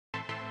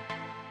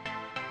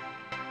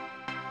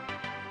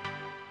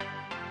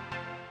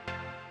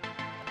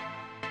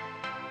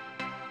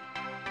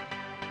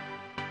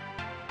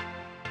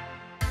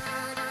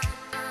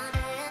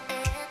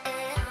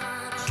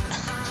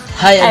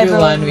Hi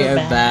everyone, we are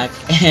back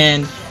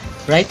and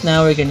right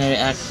now we're gonna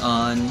react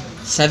on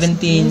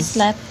 17's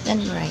Left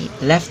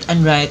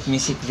and Right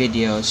music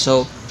video.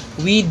 So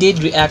we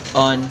did react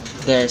on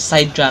their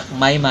side track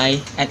My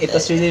My and it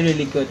was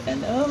really good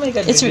and oh my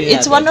god, It's really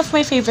it's one of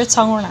my favorite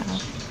songs now.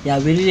 yeah,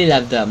 we really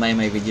love the My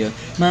My video.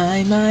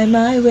 My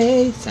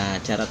way.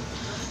 Charot.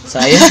 So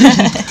ayun.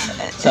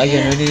 So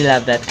again, we really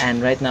love that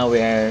and right now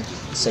we are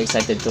so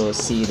excited to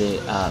see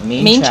the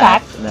main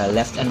track, the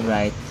Left and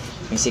Right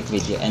music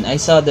video, and I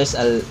saw there's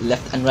a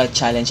left and right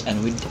challenge and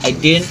I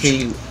didn't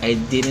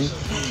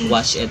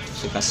watch it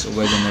because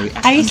we're gonna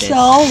react I on this.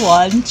 saw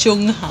one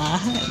Chungha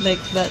like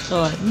that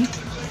one,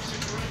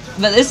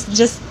 but it's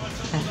just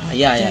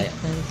Yeah.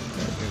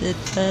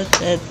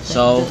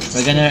 So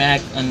we're gonna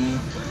react on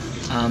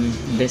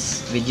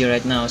this video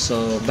right now.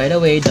 So by the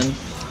way, don't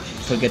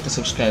forget to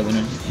subscribe on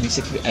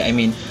music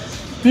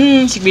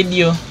music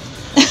video.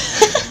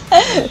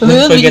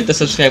 Don't forget to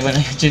subscribe on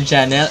our YouTube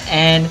channel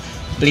and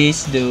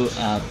please do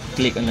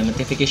click on the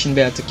notification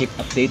bell to keep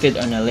updated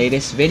on our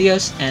latest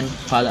videos and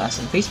follow us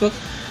on Facebook,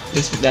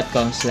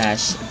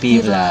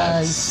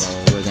 facebook.com/bvlogs. So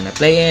we're gonna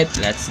play it.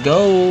 Let's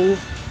go!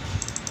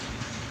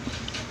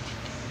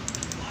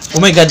 Oh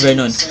my god,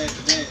 Vernon!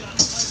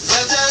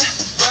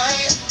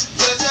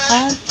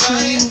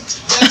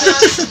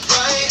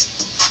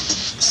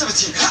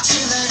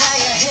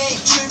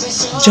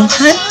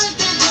 Jonghan?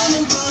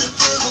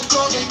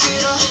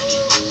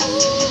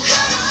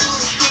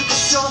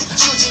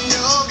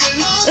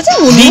 That's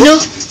a Wunmu?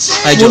 Dino?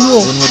 Ay,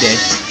 Wunmu din.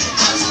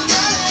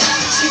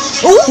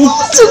 Oh,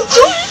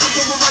 Jungkook!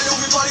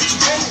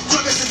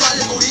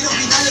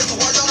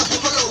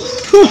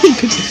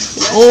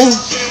 Oh,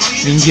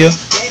 Mingyu.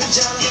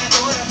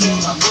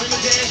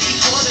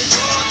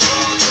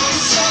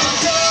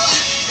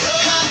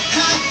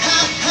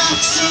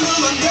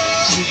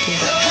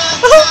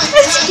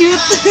 That's cute.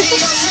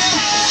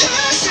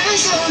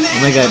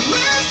 Oh my god.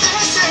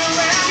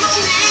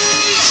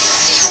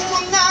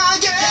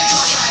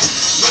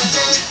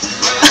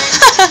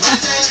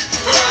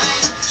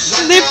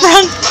 They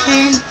pranked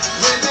him.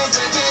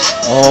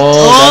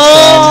 Oh, that's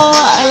fun.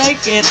 I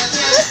like it.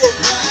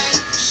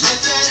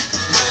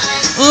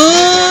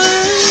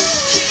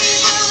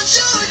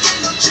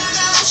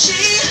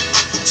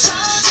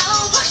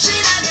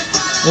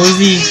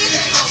 Ozzy.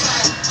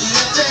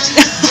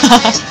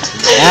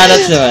 Yeah,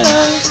 that's the one.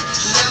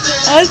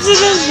 That's the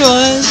best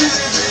one.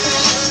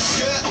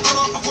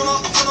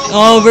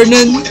 Oh,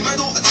 Vernon.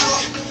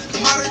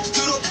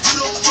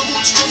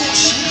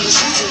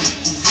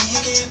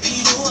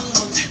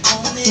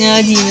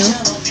 Yeah, Dino.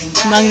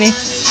 Magne.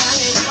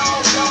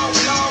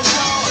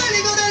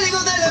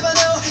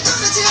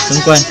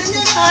 Sungkwan.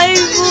 Hi,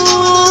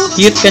 boo.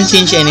 Youth can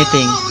change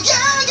anything.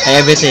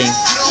 Everything.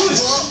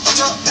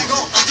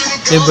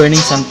 They're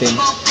burning something.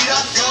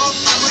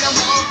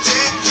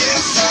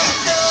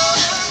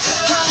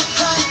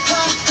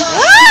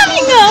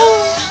 No.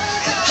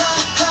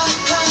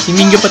 Si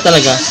Mingyu pa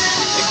talaga.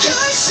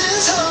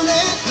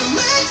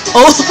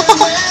 Oh.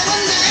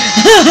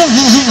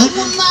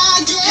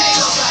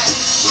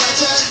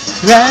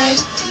 Right,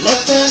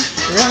 left,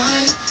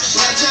 right.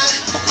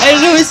 I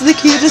know it's the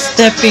cutest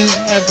stepping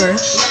ever.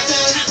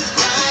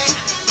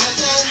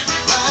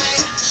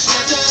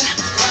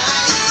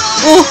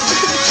 Oh.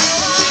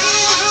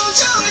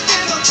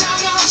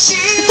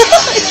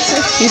 It's so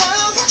cute.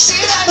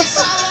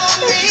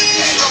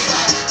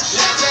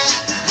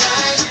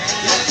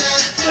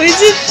 Oh, it's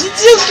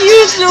so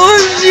cute,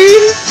 OMG.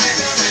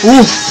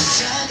 Ooh.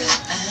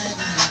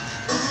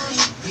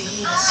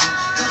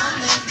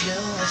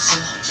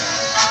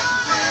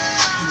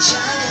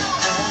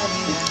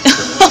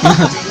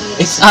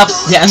 It's up.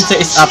 The answer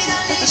is up.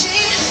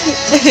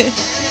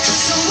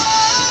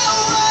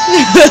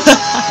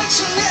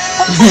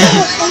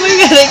 Oh my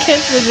god, I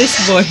can't with this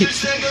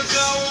voice.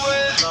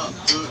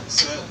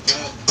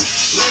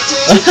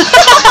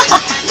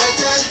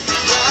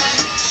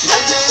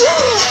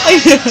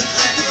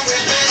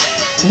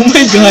 Oh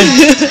my god.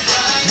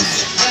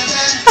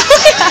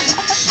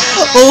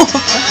 Oh.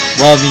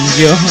 Wow,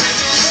 Mingyu.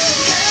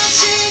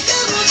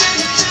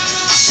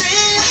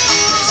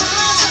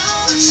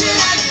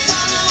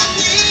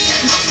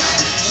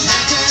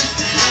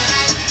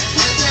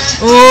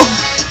 Oh.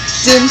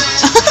 Jun.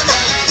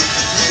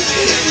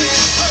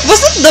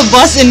 Was it the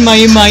bus in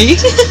My My?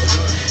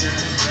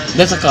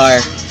 That's a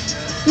car.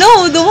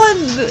 No, the one.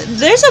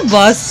 There's a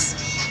bus.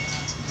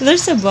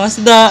 There's a bus.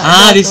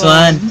 This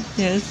one.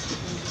 Yes.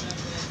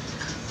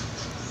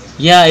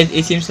 Yeah,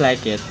 it seems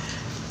like it.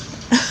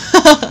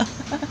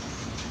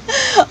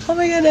 Oh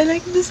my god, I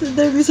like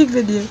their music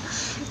video.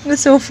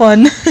 It's so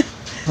fun.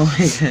 Oh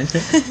my god.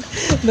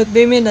 But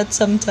they may not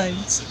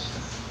sometimes.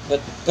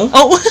 But oh,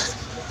 Oh.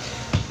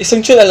 is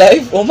Sungchul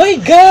alive? Oh my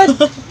god.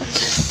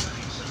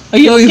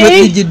 Are you What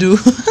okay? did you do?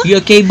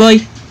 You okay,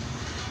 boy?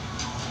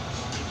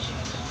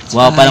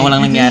 Wow, parang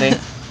walang nangyari.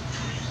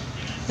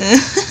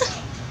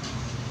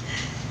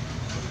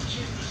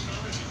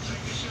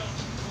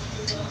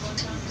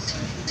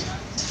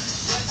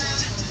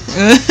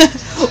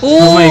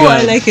 Oh my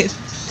god. I like it.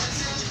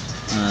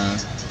 Ah.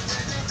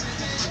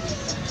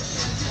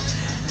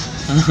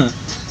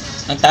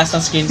 Ang taas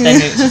ng screen time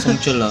ni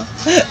Sungchul, oh.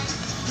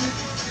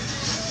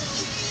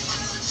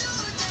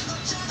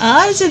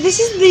 So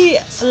this is the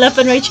left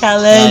and right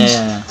challenge.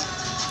 Yeah.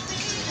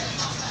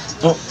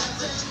 Oh.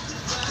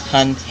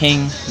 Han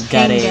Heng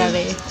Gare.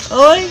 Hengare.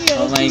 Oh my god.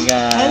 Oh my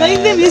god. I like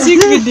the music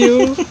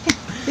video.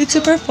 It's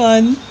super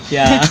fun.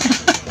 Yeah.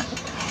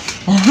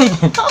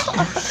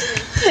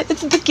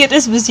 It's the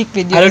cutest music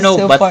video I don't know,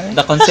 so but far.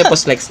 the concept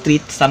was like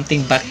street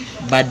something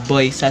bad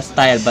boy sa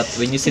style. But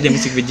when you see the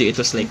music video, it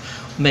was like,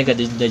 oh my god,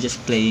 they're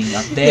just playing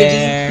up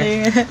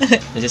there.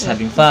 They're just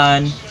having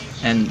fun,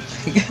 and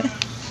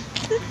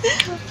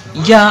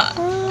yeah,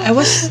 I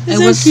was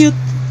cute.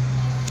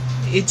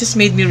 It just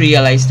made me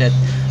realize that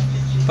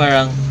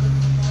parang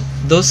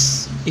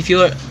those if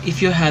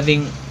you're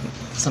having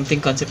something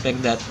concept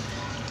like that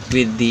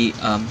with the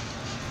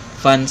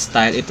fun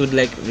style, it would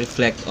like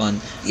reflect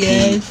on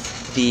Yes.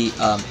 the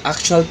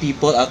actual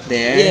people out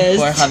there Yes.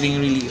 who are having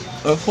really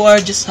or who are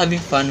just having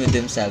fun with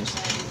themselves,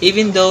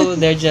 even though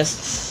they're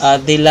just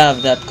they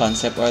love that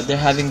concept or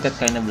they're having that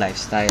kind of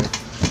lifestyle.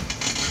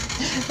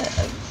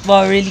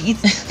 Wow, really,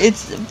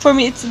 it's for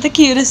me, it's the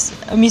cutest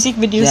music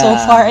video so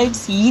Yeah. far I've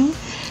seen.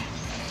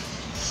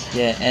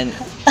 Yeah, and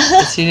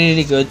it's really,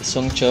 really good.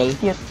 Songchul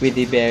Yep. with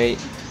the berry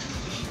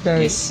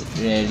Very. is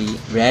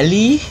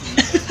really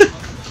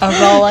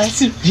Aurora. it's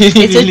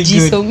really, It's a really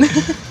good. Jisung.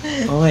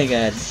 Oh my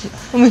god.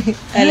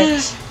 I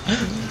like.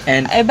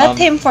 And I bet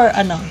him for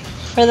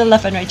the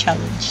left and right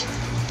challenge.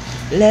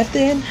 left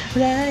and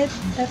right,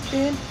 left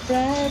and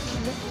right,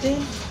 left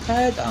and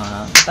right.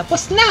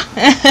 Tapos na.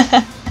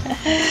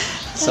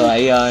 So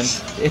ayun,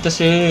 it was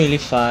really, really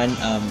fun.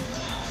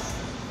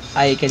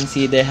 I can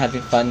see they're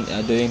having fun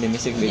doing the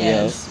music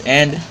videos. Yes.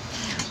 And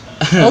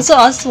Also,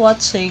 us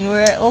watching,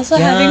 we're also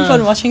having Yeah.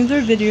 fun watching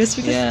their videos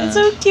because Yeah. it's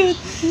so cute.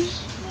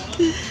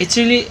 it's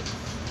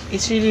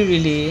really,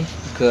 really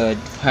good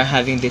for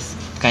having this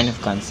kind of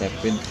concept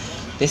with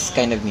this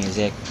kind of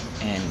music.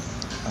 And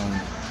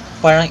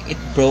parang it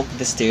broke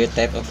the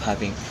stereotype of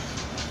having,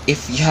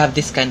 if you have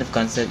this kind of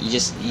concept,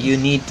 you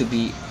need to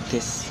be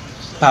this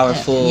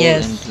powerful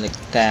Yes. and like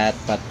that.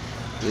 But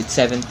with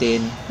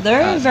 17,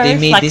 They're they very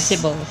made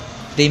flexible.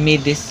 they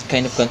made this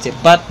kind of concept,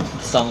 but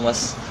the song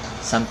was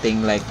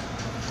something like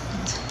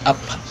up,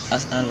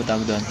 ano ba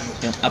tawag doon?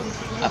 Yung up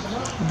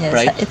Yes,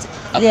 bright. it's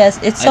Up- yes,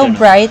 it's I so don't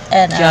know. bright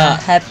and Yeah,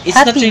 happy. it's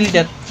not really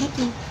that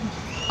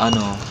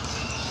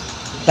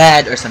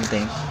bad or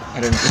something. I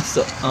don't know. It's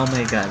so, oh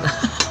my god.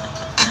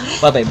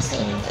 Bye-bye, Mr.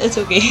 Amy. It's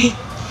okay.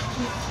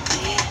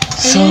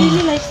 So, I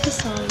really like the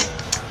song.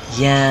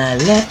 yeah,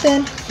 left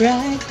and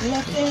right,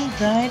 left and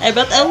right. I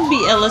bet I'll be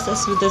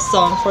LSS with this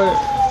song for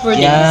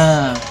days.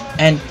 Yeah,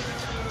 and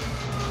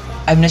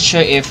I'm not sure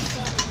if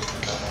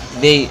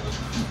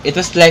it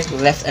was like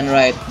left and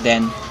right,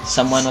 then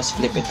someone was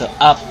flipping to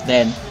up,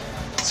 then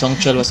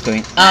Songchul was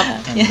going up,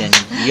 and Yeah. then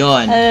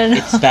yon, I don't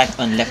know. it's back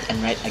on left and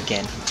right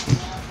again.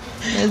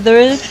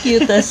 They're the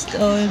cutest.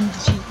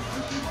 OMG.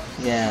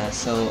 Yeah,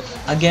 so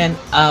again,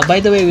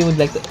 by the way, we would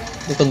like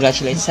to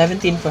congratulate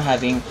 17 for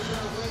having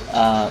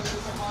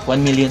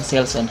 1 million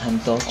sales on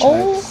Hanto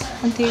Oh, charts.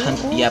 until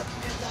Yep.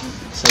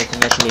 So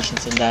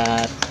congratulations on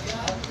that.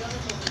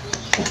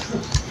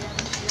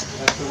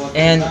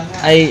 And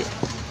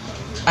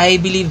I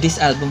believe this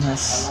album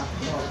has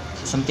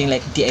something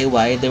like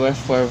DIY. There were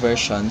 4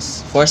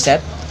 versions, 4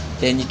 set.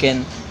 Then you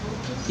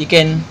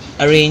can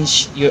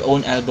arrange your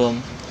own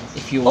album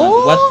if you want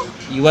Oh.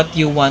 what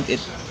you want it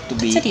to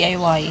be. It's a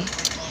DIY.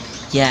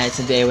 Yeah, it's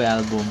a DIY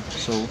album.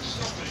 So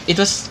it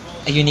was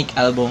a unique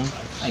album,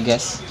 I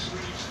guess.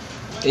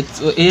 It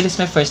is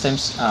my first time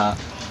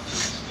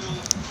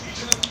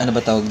ano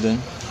ba tawag dun?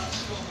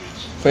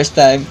 First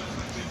time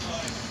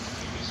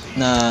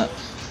na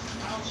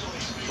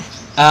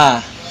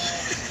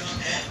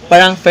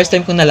parang first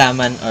time kong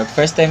nalaman or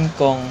first time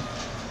kong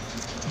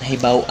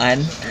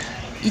nahibawan.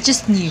 You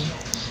just knew.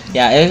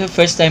 Yeah, it was the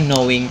first time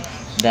knowing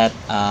that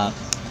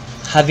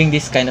having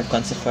this kind of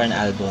concept for an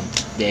album,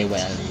 DIY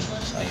album.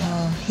 So,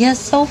 yeah. Yeah,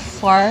 so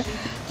far,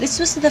 this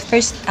was the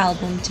first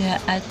album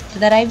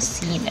that I've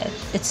seen.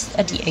 It's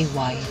a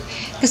DIY,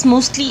 because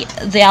mostly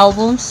the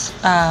albums,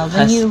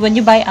 when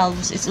you buy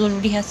albums, it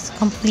already has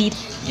complete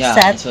Yeah,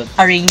 set it's a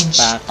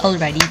arranged pack.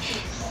 already.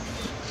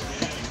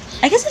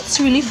 I guess it's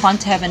really fun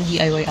to have a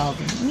DIY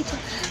album. Me too.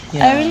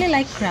 Yeah. I really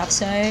like craft,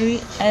 so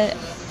I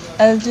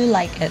do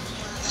like it.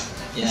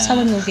 Yeah.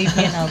 Someone will give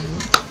me an album.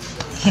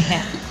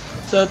 Yeah.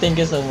 So thank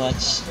you so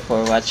much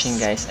for watching,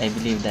 guys. I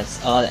believe that's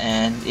all.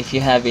 And if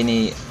you have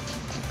any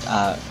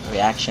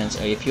reactions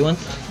or if you want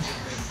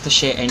to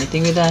share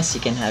anything with us, you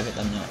can have it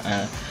on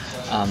our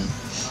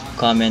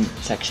comment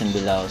section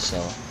below. So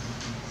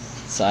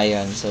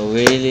ayun. So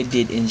we really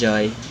did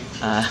enjoy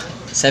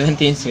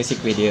 17's music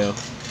video.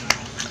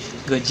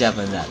 Good job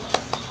on that.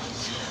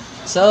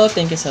 So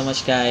thank you so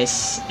much,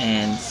 guys,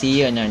 and see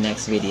you in our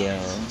next video.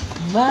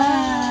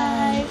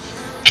 Bye.